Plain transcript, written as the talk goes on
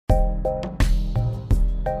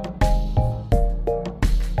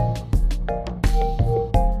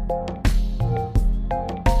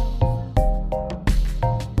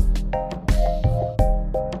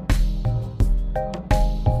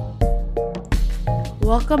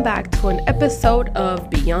Welcome back to an episode of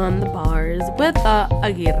Beyond the Bars with the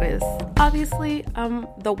Aguirres. Obviously,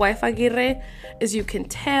 the wife Aguirre, as you can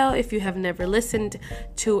tell if you have never listened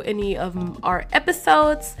to any of our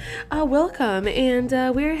episodes. Welcome, and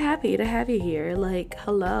we're happy to have you here. Like,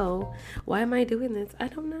 hello. Why am I doing this? I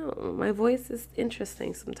don't know. My voice is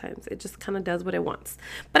interesting sometimes. It just kind of does what it wants.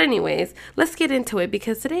 But anyways, let's get into it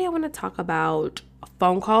because today I want to talk about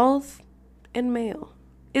phone calls and mail.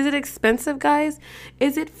 Is it expensive, guys?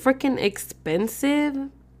 Is it freaking expensive?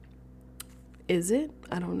 Is it?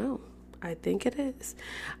 I don't know. I think it is.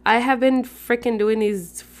 I have been freaking doing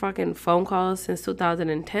these fucking phone calls since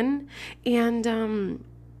 2010. And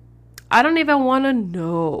I don't even want to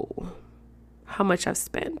know how much I've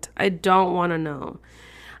spent. I don't want to know.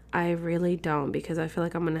 I really don't, because I feel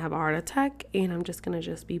like I'm going to have a heart attack and I'm just going to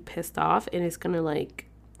just be pissed off. And it's going to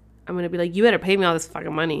I'm going to be like, you better pay me all this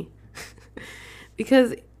fucking money.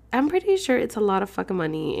 Because I'm pretty sure it's a lot of fucking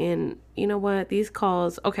money. And you know what? These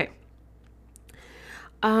calls, okay.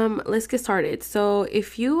 Let's get started. So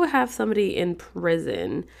if you have somebody in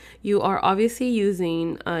prison, you are obviously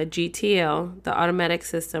using GTL, the automatic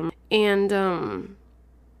system. And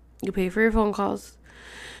you pay for your phone calls.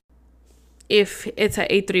 If it's an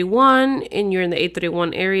 831 and you're in the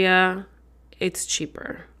 831 area, it's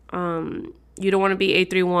cheaper. You don't want to be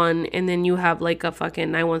 831 and then you have like a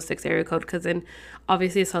fucking 916 area code, because then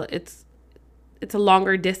obviously it's a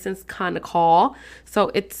longer distance kind of call,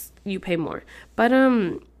 so you pay more. But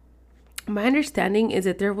my understanding is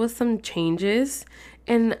that there was some changes,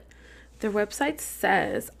 and their website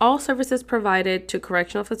says all services provided to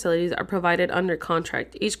correctional facilities are provided under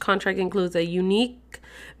contract. Each contract includes a unique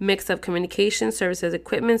mix of communication services,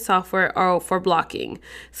 equipment, software, or for blocking.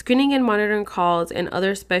 Screening and monitoring calls and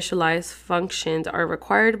other specialized functions are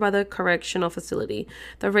required by the correctional facility.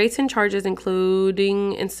 The rates and charges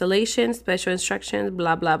including installation, special instructions,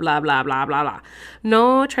 blah, blah, blah, blah, blah, blah, blah.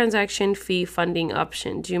 No transaction fee funding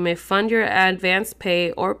options. You may fund your advance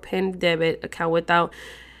pay or PIN debit account without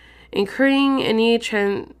incurring any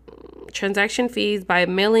transaction fees by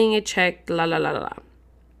mailing a check, la la la la.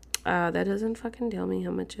 That doesn't fucking tell me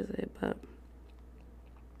how much is it, but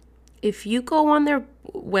if you go on their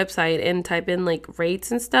website and type in like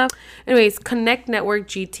rates and stuff, anyways, Connect Network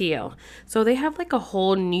GTL. So they have like a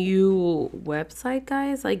whole new website,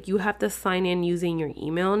 guys. Like you have to sign in using your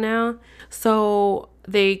email now. So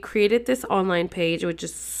they created this online page, which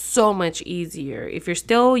is so much easier. If you're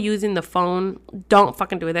still using the phone, don't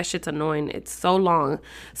fucking do it. That shit's annoying. It's so long.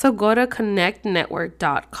 So go to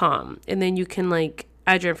connectnetwork.com and then you can like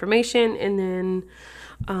add your information and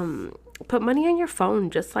then put money on your phone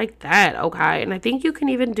just like that, okay? And I think you can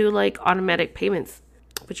even do like automatic payments.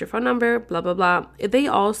 Put your phone number, blah, blah, blah. They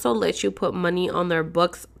also let you put money on their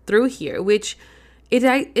books through here, which it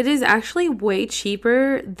is actually way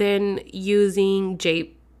cheaper than using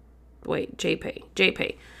JPay.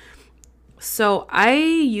 So I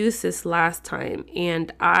used this last time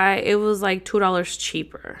and it was like $2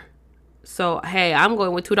 cheaper. So, hey, I'm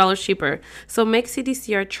going with $2 cheaper. So make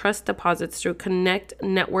CDCR trust deposits through Connect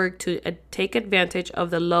Network to take advantage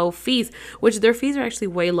of the low fees, which their fees are actually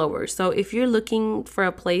way lower. So if you're looking for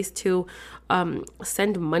a place to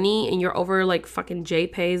send money and you're over like fucking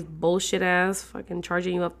JPay's bullshit ass fucking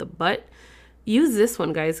charging you up the butt, use this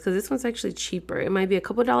one, guys, because this one's actually cheaper. It might be a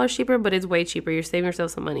couple dollars cheaper, but it's way cheaper. You're saving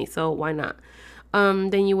yourself some money, so why not?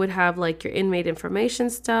 Then you would have like your inmate information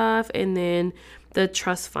stuff, and then the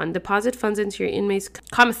trust fund. Deposit funds into your inmate's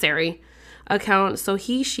commissary account so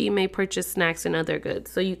she may purchase snacks and other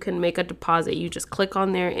goods. So you can make a deposit. You just click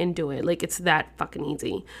on there and do it. Like, it's that fucking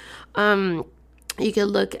easy. You can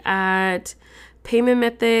look at payment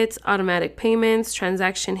methods, automatic payments,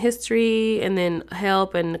 transaction history, and then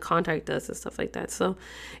help and contact us and stuff like that. So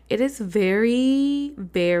it is very,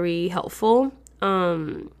 very helpful.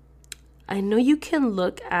 I know you can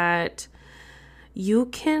look at,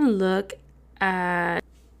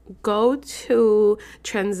 go to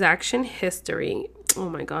transaction history. Oh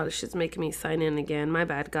my God, it's just making me sign in again. My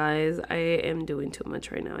bad, guys. I am doing too much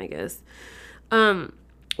right now, I guess. Well,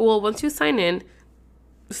 once you sign in,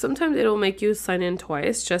 sometimes it'll make you sign in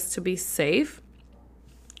twice just to be safe.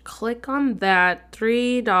 Click on that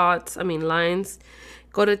lines.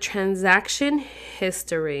 Go to transaction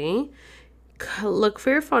history. Look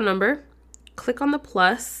for your phone number. Click on the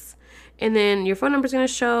plus, and then your phone number is going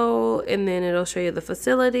to show, and then it'll show you the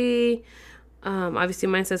facility. Obviously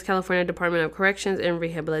mine says California Department of Corrections and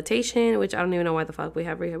Rehabilitation, which I don't even know why the fuck we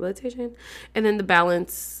have rehabilitation. And then the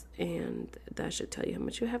balance, and that should tell you how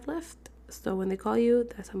much you have left. So when they call you,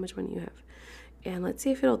 that's how much money you have. And let's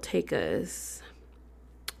see if it'll take us.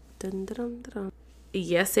 Dun, dun, dun, dun.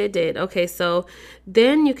 Yes, it did. Okay, so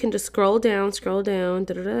then you can just scroll down, da, da,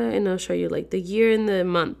 da, and it'll show you like the year and the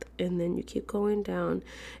month. And then you keep going down.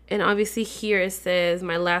 And obviously here it says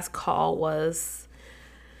my last call was,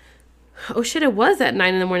 oh shit, it was at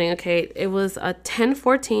 9 in the morning. Okay, it was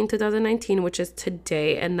 10/14/2019, which is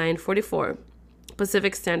today at 9:44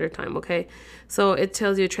 Pacific Standard Time. Okay, so it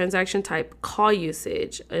tells you transaction type, call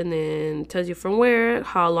usage, and then tells you from where,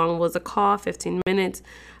 how long was the call, 15 minutes.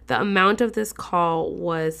 The amount of this call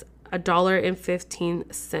was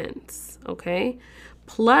 $1.15. Okay,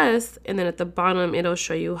 plus, and then at the bottom it'll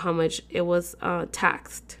show you how much it was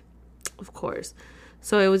taxed, of course.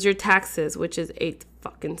 So it was your taxes, which is 8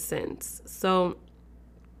 fucking cents. So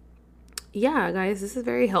yeah, guys, this is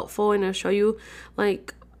very helpful, and it'll show you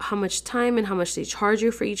like how much time and how much they charge you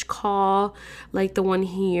for each call. Like the one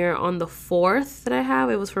here on the 4th that I have,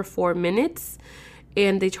 it was for 4 minutes,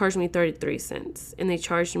 and they charged me 33 cents, and they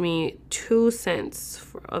charged me 2 cents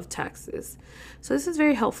of taxes. So this is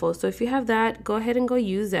very helpful. So if you have that, go ahead and go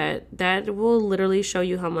use that. That will literally show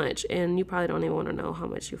you how much, and you probably don't even want to know how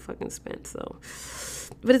much you fucking spent. So,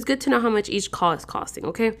 but it's good to know how much each call is costing,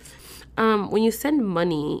 okay? When you send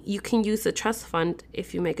money, you can use a trust fund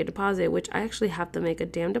if you make a deposit, which I actually have to make a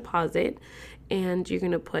damn deposit. And you're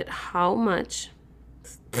going to put how much?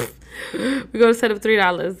 We're going to set up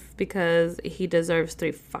 $3 because he deserves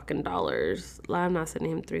 $3 fucking. I'm not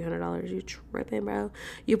sending him $300. You tripping, bro?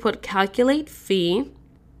 You put calculate fee.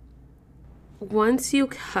 Once you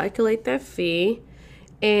calculate that fee,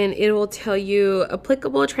 and it will tell you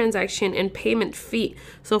applicable transaction and payment fee.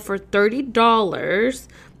 So for $30,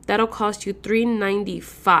 that'll cost you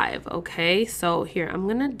 $3.95. Okay, so here, I'm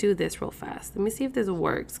gonna do this real fast. Let me see if this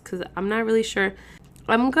works, because I'm not really sure.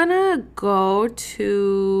 I'm gonna go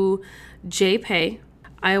to JPay.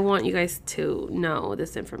 I want you guys to know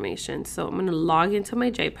this information, so I'm gonna log into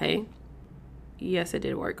my JPay. Yes, it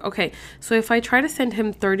did work. Okay, so if I try to send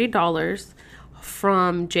him $30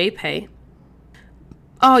 from JPay,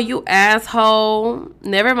 oh, you asshole.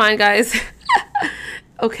 Never mind, guys.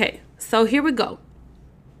 Okay, so here we go.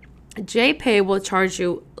 JPay will charge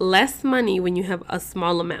you less money when you have a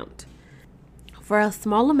small amount. For a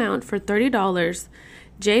small amount, for $30,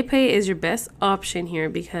 JPay is your best option here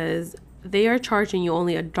because they are charging you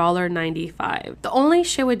only $1.95. The only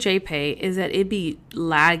shit with JPay is that it be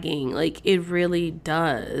lagging. Like, it really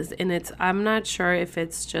does. And I'm not sure if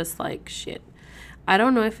it's just like shit. I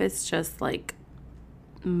don't know if it's just like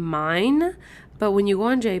mine, but when you go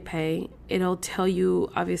on JPay, it'll tell you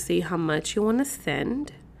obviously how much you want to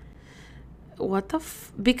send. What the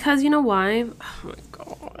because you know why? Oh my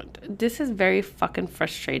god, this is very fucking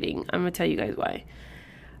frustrating. I'm gonna tell you guys why.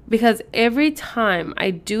 Because every time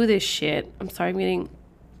I do this shit, I'm sorry, I'm getting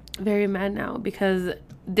very mad now, because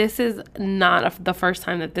this is not the first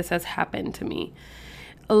time that this has happened to me.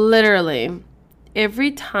 Literally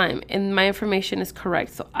every time, and my information is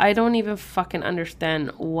correct, so I don't even fucking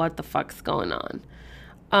understand what the fuck's going on.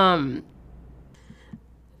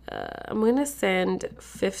 I'm gonna send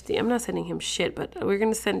 50. I'm not sending him shit, but we're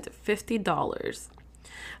gonna send $50.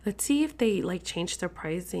 Let's see if they like change their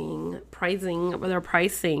pricing.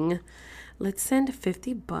 Let's send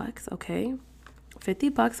 $50, okay?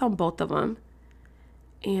 $50 on both of them,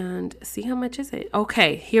 and see how much is it.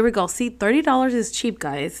 Okay, here we go. See, $30 is cheap,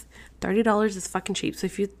 guys. $30 is fucking cheap. So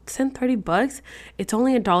if you send $30, it's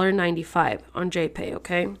only $1.95 on JPay,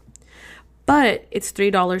 okay? But it's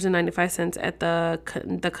 $3.95 at the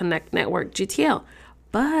Connect Network GTL.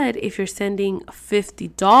 But if you're sending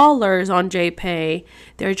 $50 on JPay,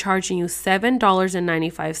 they're charging you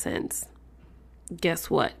 $7.95. Guess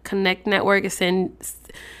what? Connect Network is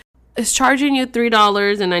charging you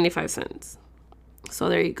 $3.95. So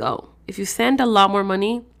there you go. If you send a lot more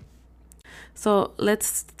money, so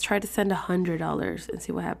let's try to send $100 and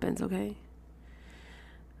see what happens, okay?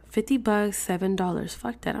 $50, $7.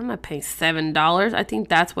 Fuck that. I'm not paying $7. I think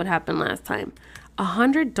that's what happened last time.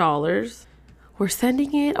 $100. We're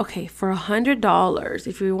sending it. Okay, for $100.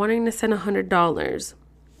 If you're wanting to send $100,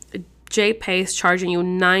 JPay is charging you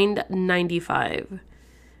 $9.95.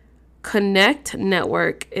 Connect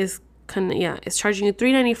Network is it's charging you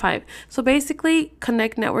 $3.95. So basically,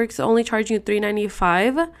 Connect Network is only charging you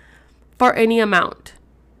 $3.95 for any amount.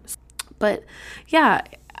 But yeah,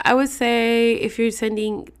 I would say if you're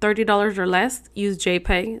sending $30 or less, use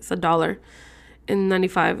JPay. It's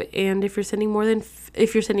 $1.95. And if you're sending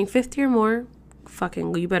if you're sending 50 or more,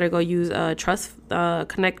 fucking you better go use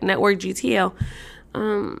Connect Network GTL.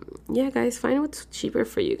 Yeah, guys, find what's cheaper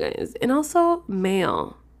for you guys. And also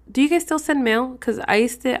mail. Do you guys still send mail? Because I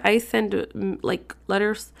send like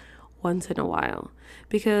letters once in a while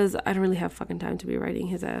because I don't really have fucking time to be writing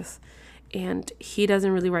his ass. and he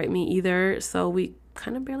doesn't really write me either, so we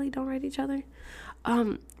kind of barely don't write each other.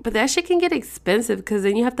 But that shit can get expensive because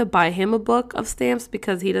then you have to buy him a book of stamps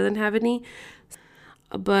because he doesn't have any.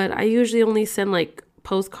 But I usually only send like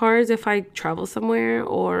postcards if I travel somewhere,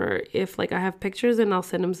 or if like I have pictures, and I'll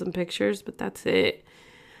send him some pictures, but that's it.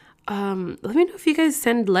 Let me know if you guys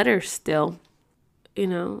send letters still.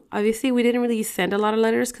 Obviously we didn't really send a lot of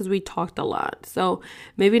letters because we talked a lot. So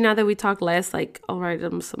maybe now that we talk less, like I'll write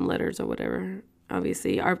him some letters or whatever.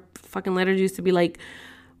 Obviously our fucking letters used to be like,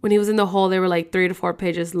 when he was in the hole, they were like 3 to 4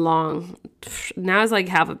 pages long. Now it's like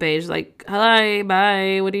half a page. Like, hi,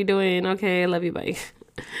 bye, what are you doing? Okay, I love you, bye.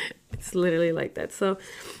 It's literally like that. So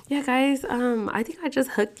yeah, guys, I think I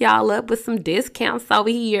just hooked y'all up with some discounts over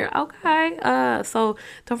here. Okay. So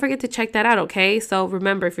don't forget to check that out, okay? So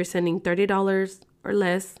remember, if you're sending $30 or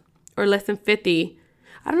less than 50,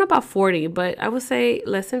 I don't know about 40, but I would say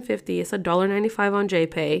less than 50, it's $1.95 on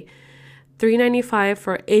JPay, $3.95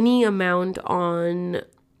 for any amount on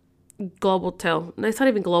Global Tel. No, it's not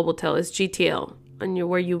even Global Tel, it's GTL,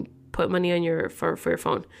 where you put money on your for your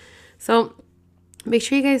phone. So make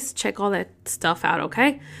sure you guys check all that stuff out,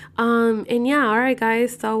 okay? And yeah, all right,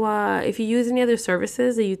 guys. So if you use any other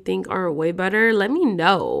services that you think are way better, let me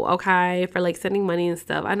know, okay? For like sending money and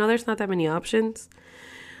stuff. I know there's not that many options.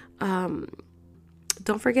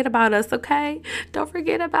 Don't forget about us, okay? Don't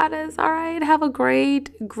forget about us. All right. Have a great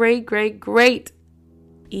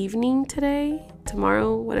evening today,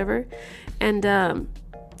 tomorrow, whatever. And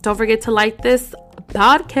don't forget to like this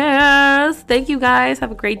podcast. Thank you, guys.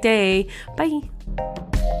 Have a great day. Bye.